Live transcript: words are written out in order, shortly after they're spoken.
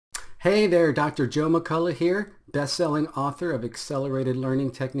Hey there, Dr. Joe McCullough here, best-selling author of Accelerated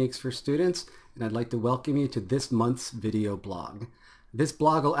Learning Techniques for Students, and I'd like to welcome you to this month's video blog. This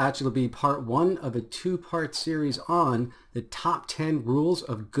blog will actually be part one of a two-part series on the top 10 rules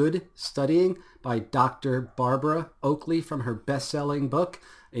of good studying by Dr. Barbara Oakley from her best-selling book,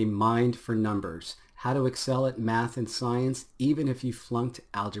 A Mind for Numbers, How to Excel at Math and Science Even If You Flunked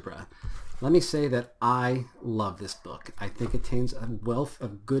Algebra. Let me say that I love this book. I think it contains a wealth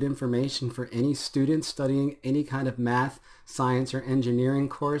of good information for any student studying any kind of math, science, or engineering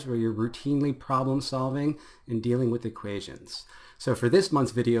course where you're routinely problem solving and dealing with equations. So for this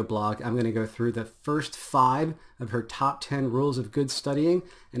month's video blog, I'm going to go through the first 5 of her top 10 rules of good studying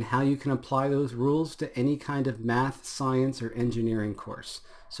and how you can apply those rules to any kind of math, science, or engineering course.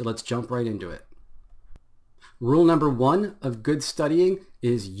 So let's jump right into it. Rule number 1 of good studying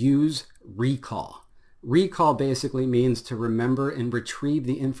is use recall. Recall basically means to remember and retrieve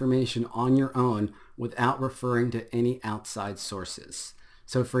the information on your own without referring to any outside sources.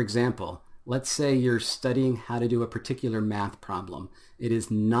 So for example, let's say you're studying how to do a particular math problem. It is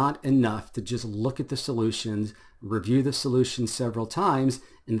not enough to just look at the solutions, review the solutions several times,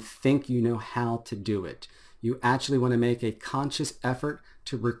 and think you know how to do it. You actually want to make a conscious effort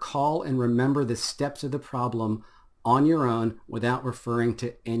to recall and remember the steps of the problem on your own without referring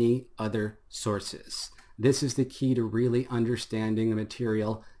to any other sources. This is the key to really understanding the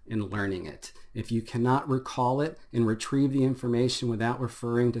material and learning it. If you cannot recall it and retrieve the information without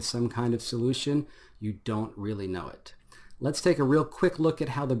referring to some kind of solution, you don't really know it. Let's take a real quick look at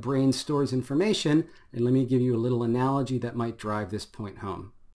how the brain stores information, and let me give you a little analogy that might drive this point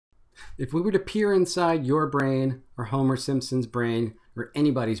home. If we were to peer inside your brain or Homer Simpson's brain or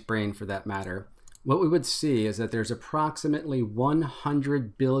anybody's brain for that matter, what we would see is that there's approximately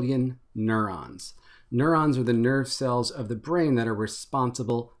 100 billion neurons. Neurons are the nerve cells of the brain that are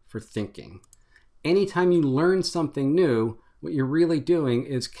responsible for thinking. Anytime you learn something new, what you're really doing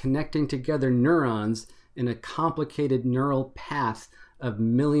is connecting together neurons in a complicated neural path of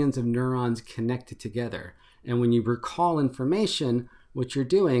millions of neurons connected together. And when you recall information, what you're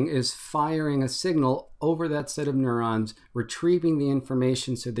doing is firing a signal over that set of neurons, retrieving the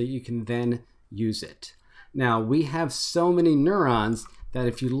information so that you can then use it. Now, we have so many neurons that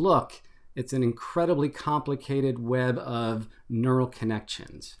if you look, it's an incredibly complicated web of neural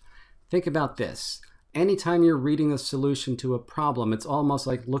connections. Think about this. Anytime you're reading a solution to a problem, it's almost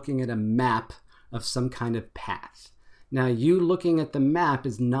like looking at a map of some kind of path. Now, you looking at the map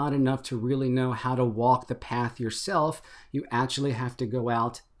is not enough to really know how to walk the path yourself. You actually have to go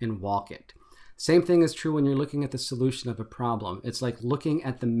out and walk it. Same thing is true when you're looking at the solution of a problem. It's like looking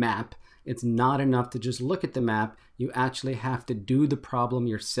at the map. It's not enough to just look at the map. You actually have to do the problem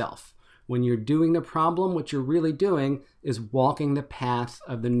yourself. When you're doing the problem, what you're really doing is walking the path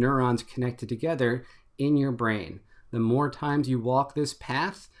of the neurons connected together in your brain. The more times you walk this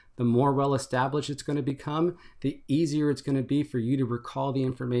path, the more well established it's going to become, the easier it's going to be for you to recall the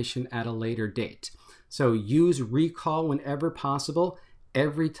information at a later date. So use recall whenever possible.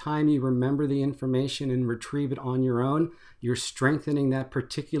 Every time you remember the information and retrieve it on your own, you're strengthening that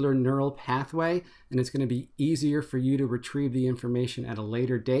particular neural pathway, and it's going to be easier for you to retrieve the information at a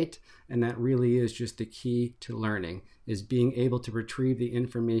later date. And that really is just the key to learning, is being able to retrieve the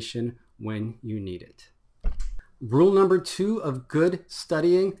information when you need it. Rule number 2 of good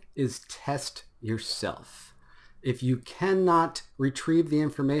studying is test yourself. If you cannot retrieve the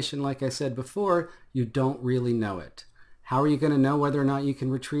information, like I said before, you don't really know it. How are you going to know whether or not you can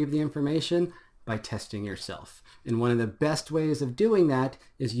retrieve the information? By testing yourself. And one of the best ways of doing that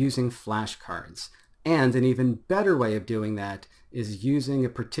is using flashcards. And an even better way of doing that is using a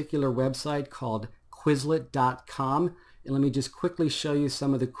particular website called Quizlet.com. And let me just quickly show you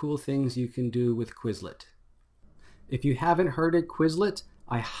some of the cool things you can do with Quizlet. If you haven't heard of Quizlet,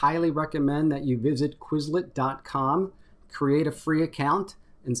 I highly recommend that you visit Quizlet.com, create a free account,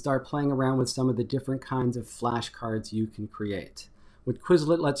 and start playing around with some of the different kinds of flashcards you can create. What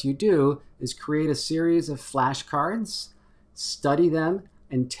Quizlet lets you do is create a series of flashcards, study them,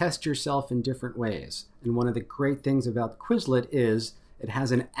 and test yourself in different ways. And one of the great things about Quizlet is it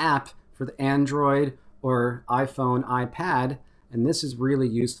has an app for the Android or iPhone, iPad, and this is really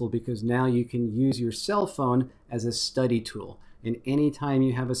useful because now you can use your cell phone as a study tool. And anytime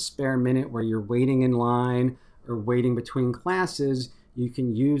you have a spare minute where you're waiting in line or waiting between classes, you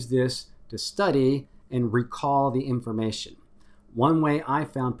can use this to study and recall the information. One way I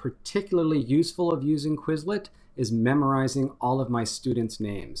found particularly useful of using Quizlet is memorizing all of my students'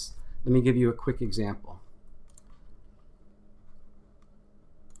 names. Let me give you a quick example.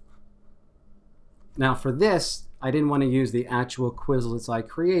 Now for this, I didn't want to use the actual Quizlets I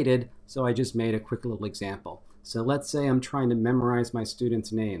created, so I just made a quick little example. So let's say I'm trying to memorize my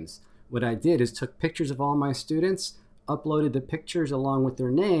students' names. What I did is took pictures of all my students, uploaded the pictures along with their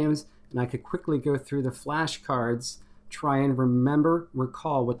names, and I could quickly go through the flashcards, try and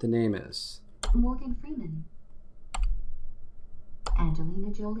recall what the name is. Morgan Freeman,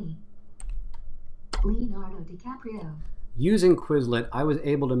 Angelina Jolie, Leonardo DiCaprio. Using Quizlet, I was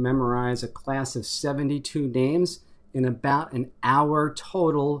able to memorize a class of 72 names in about an hour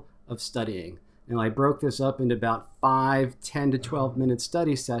total of studying. And I broke this up into about 5, 10 to 12 minute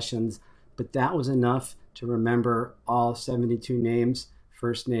study sessions, but that was enough to remember all 72 names,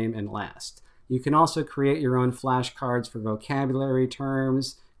 first name and last. You can also create your own flashcards for vocabulary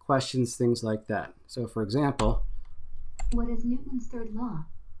terms, questions, things like that. So for example, what is Newton's third law?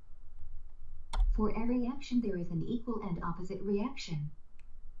 For every action there is an equal and opposite reaction.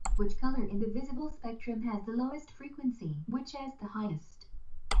 Which color in the visible spectrum has the lowest frequency? Which has the highest?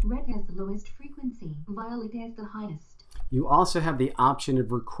 Red has the lowest frequency. Violet has the highest. You also have the option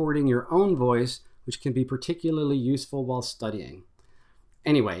of recording your own voice, which can be particularly useful while studying.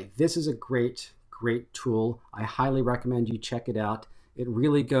 Anyway, this is a great tool. I highly recommend you check it out. It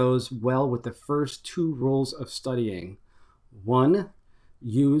really goes well with the first 2 rules of studying. 1,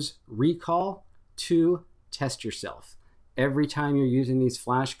 use recall. 2, test yourself. Every time you're using these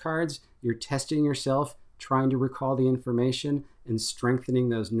flashcards, you're testing yourself, trying to recall the information, and strengthening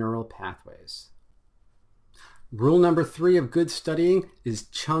those neural pathways. Rule number 3 of good studying is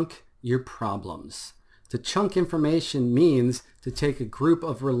chunk your problems. To chunk information means to take a group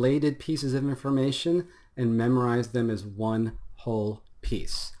of related pieces of information and memorize them as one whole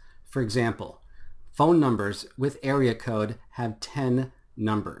piece. For example, phone numbers with area code have 10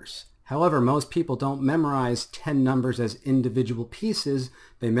 numbers. However, most people don't memorize 10 numbers as individual pieces.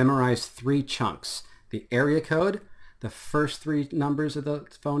 They memorize 3 chunks: the area code, the first 3 numbers of the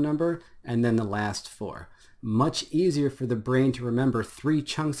phone number, and then the last 4. Much easier for the brain to remember 3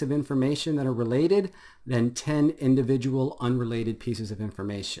 chunks of information that are related than 10 individual unrelated pieces of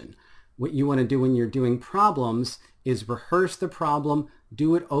information. What you want to do when you're doing problems is rehearse the problem,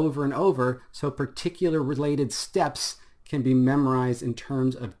 do it over and over, so particular related steps can be memorized in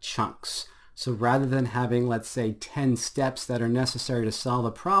terms of chunks. So rather than having, let's say, 10 steps that are necessary to solve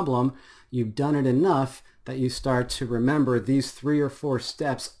a problem, you've done it enough that you start to remember these 3 or 4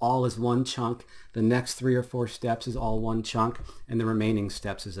 steps all as one chunk, the next 3 or 4 steps is all one chunk, and the remaining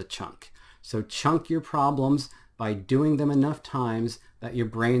steps is a chunk. So chunk your problems by doing them enough times that your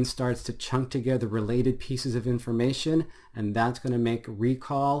brain starts to chunk together related pieces of information, and that's going to make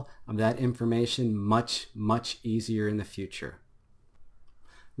recall of that information much, much easier in the future.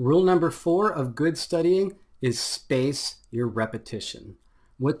 Rule number 4 of good studying is space your repetition.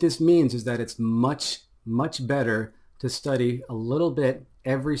 What this means is that it's much better to study a little bit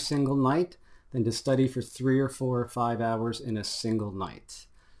every single night than to study for 3 or 4 or 5 hours in a single night.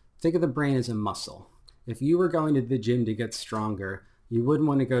 Think of the brain as a muscle. If you were going to the gym to get stronger, you wouldn't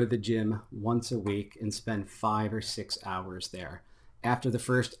want to go to the gym once a week and spend 5 or 6 hours there. After the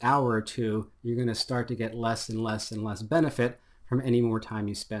first hour or 2, you're going to start to get less and less and less benefit from any more time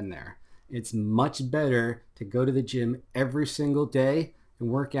you spend there. It's much better to go to the gym every single day and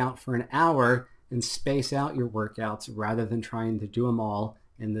work out for an hour and space out your workouts rather than trying to do them all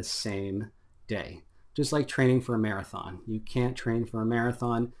in the same day. Just like training for a marathon. You can't train for a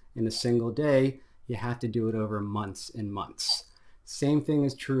marathon in a single day. You have to do it over months and months. Same thing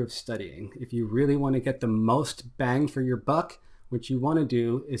is true of studying. If you really want to get the most bang for your buck, what you want to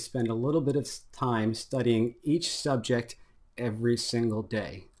do is spend a little bit of time studying each subject every single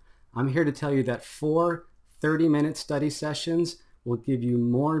day. I'm here to tell you that 4 30-minute study sessions will give you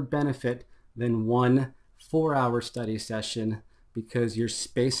more benefit than 1 4-hour study session because you're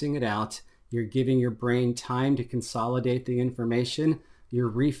spacing it out. You're giving your brain time to consolidate the information. You're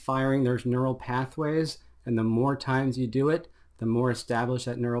refiring those neural pathways, and the more times you do it, the more established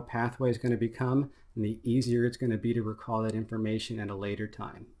that neural pathway is going to become, and the easier it's going to be to recall that information at a later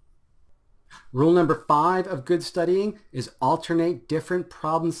time. Rule number 5 of good studying is alternate different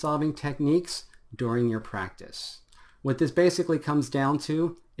problem-solving techniques during your practice. What this basically comes down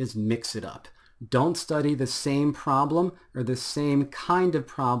to is mix it up. Don't study the same problem or the same kind of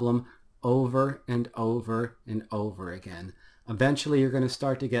problem over and over and over again. Eventually, you're going to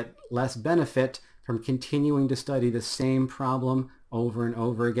start to get less benefit from continuing to study the same problem over and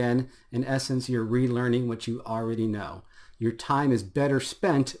over again. In essence, you're relearning what you already know. Your time is better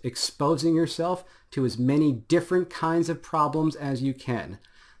spent exposing yourself to as many different kinds of problems as you can.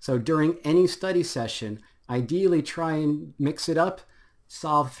 So during any study session, ideally try and mix it up.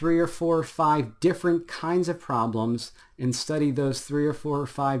 solve 3 or 4 or 5 different kinds of problems and study those 3 or 4 or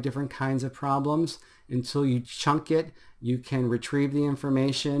 5 different kinds of problems until you chunk it, you can retrieve the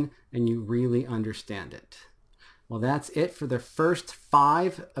information, and you really understand it. Well, that's it for the first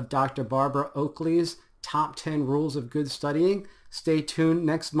 5 of Dr. Barbara Oakley's top 10 rules of good studying. Stay tuned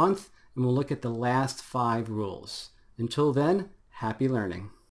next month and we'll look at the last 5 rules. Until then, happy learning.